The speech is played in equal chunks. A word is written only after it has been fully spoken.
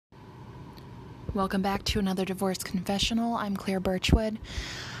Welcome back to another Divorce Confessional. I'm Claire Birchwood.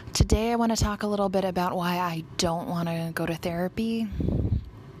 Today I want to talk a little bit about why I don't want to go to therapy.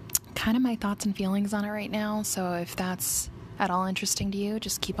 Kind of my thoughts and feelings on it right now, so if that's at all interesting to you,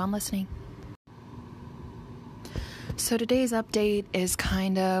 just keep on listening. So today's update is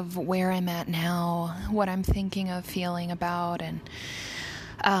kind of where I'm at now, what I'm thinking of, feeling about, and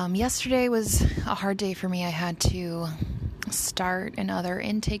yesterday was a hard day for me. I had to start another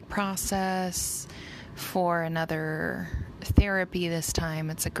intake process for another therapy this time.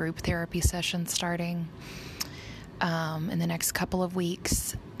 It's a group therapy session starting in the next couple of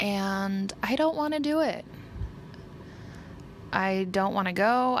weeks, and I don't want to do it. I don't want to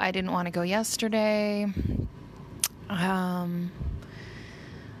go. I didn't want to go yesterday.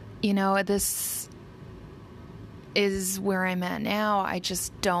 This is where I'm at now. I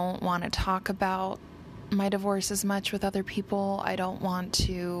just don't want to talk about my divorce as much with other people. I don't want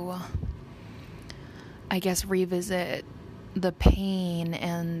to, revisit the pain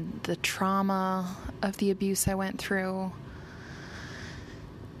and the trauma of the abuse I went through.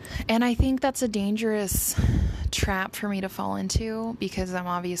 And I think that's a dangerous trap for me to fall into because I'm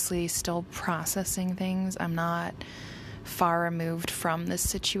obviously still processing things. I'm not far removed from this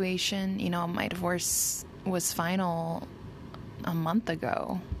situation. My divorce was final a month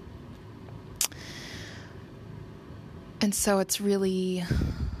ago. And so it's really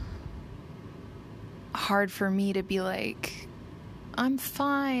hard for me to be like, I'm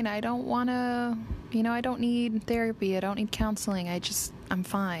fine. I don't want to, I don't need therapy. I don't need counseling. I'm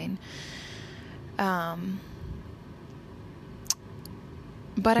fine. But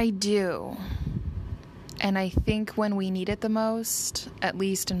I do. And I think when we need it the most, at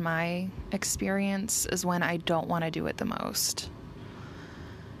least in my experience, is when I don't want to do it the most.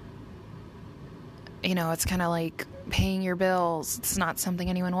 It's kind of like paying your bills. It's not something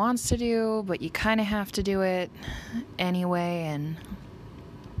anyone wants to do, but you kind of have to do it anyway. And,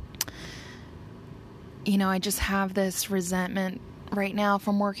 I just have this resentment right now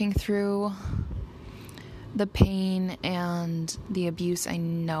from working through the pain and the abuse. I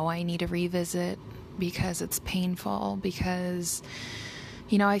know I need to revisit because it's painful, because,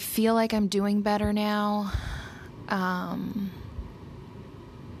 I feel like I'm doing better now.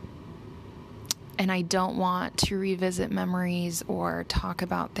 And I don't want to revisit memories or talk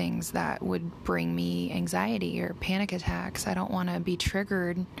about things that would bring me anxiety or panic attacks. I don't want to be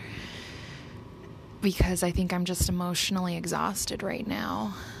triggered because I think I'm just emotionally exhausted right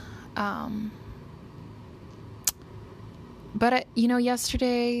now. But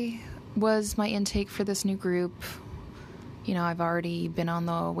yesterday was my intake for this new group. I've already been on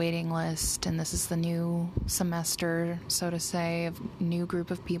the waiting list, and this is the new semester, so to say, of new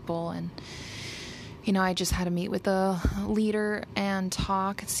group of people. And I just had to meet with the leader and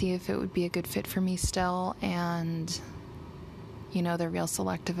talk, see if it would be a good fit for me still. And, they're real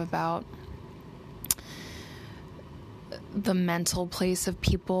selective about the mental place of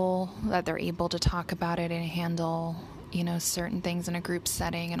people, that they're able to talk about it and handle, certain things in a group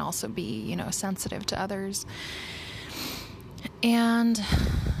setting and also be, sensitive to others. And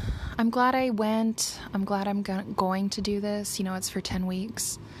I'm glad I went. I'm glad I'm going to do this. It's for 10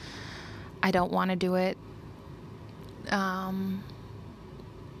 weeks. I don't want to do it, and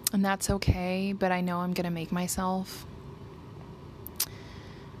that's okay, but I know I'm going to make myself.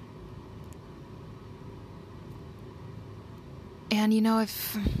 And,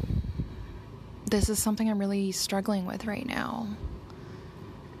 if this is something I'm really struggling with right now,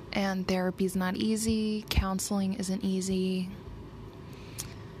 and therapy's not easy, counseling isn't easy,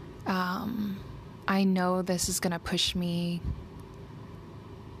 I know this is going to push me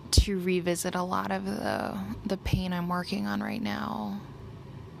to revisit a lot of the pain I'm working on right now.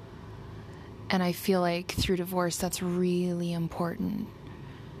 And I feel like through divorce, that's really important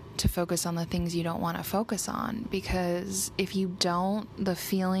to focus on the things you don't want to focus on, because if you don't, the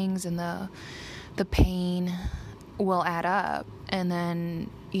feelings and the pain will add up. And then,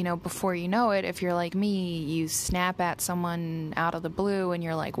 before you know it, if you're like me, you snap at someone out of the blue and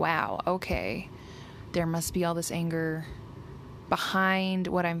you're like, wow, okay, there must be all this anger behind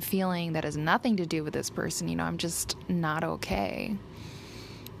what I'm feeling that has nothing to do with this person. I'm just not okay.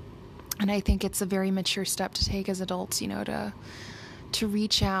 And I think it's a very mature step to take as adults, to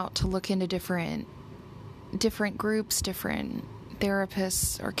reach out, to look into different groups, different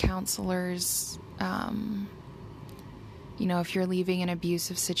therapists or counselors. If you're leaving an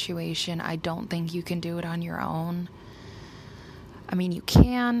abusive situation, I don't think you can do it on your own. I mean, you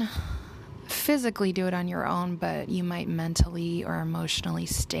can physically do it on your own, but you might mentally or emotionally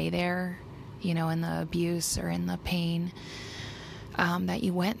stay there, in the abuse or in the pain that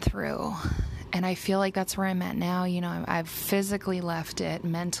you went through. And I feel like that's where I'm at now. You know, I've physically left it.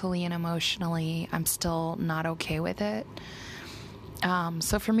 Mentally and emotionally, I'm still not okay with it.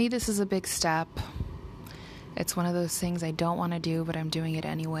 So for me, this is a big step. It's one of those things I don't want to do, but I'm doing it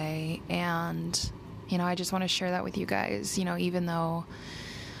anyway. And, you know, I just want to share that with you guys. You know, even though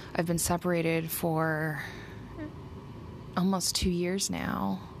I've been separated for almost 2 years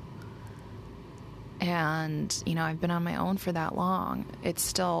now, and, you know, I've been on my own for that long, it's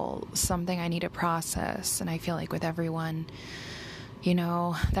still something I need to process. And I feel like with everyone, you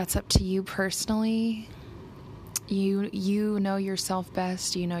know, that's up to you personally. You know yourself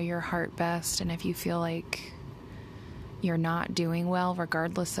best, you know your heart best, and if you feel like you're not doing well,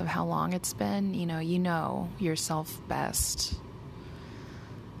 regardless of how long it's been, you know yourself best.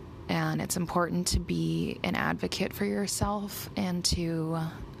 And it's important to be an advocate for yourself and to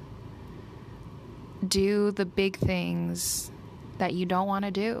do the big things that you don't want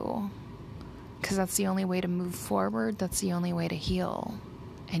to do, because that's the only way to move forward. That's the only way to heal.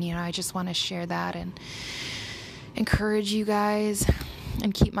 And, you know, I just want to share that and encourage you guys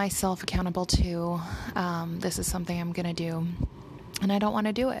and keep myself accountable too. This is something I'm going to do, and I don't want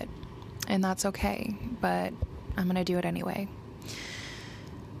to do it, and that's okay, but I'm going to do it anyway.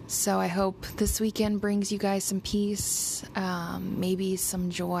 So I hope this weekend brings you guys some peace, maybe some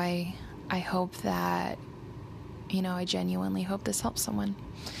joy. I hope that, you know, I genuinely hope this helps someone.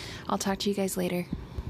 I'll talk to you guys later.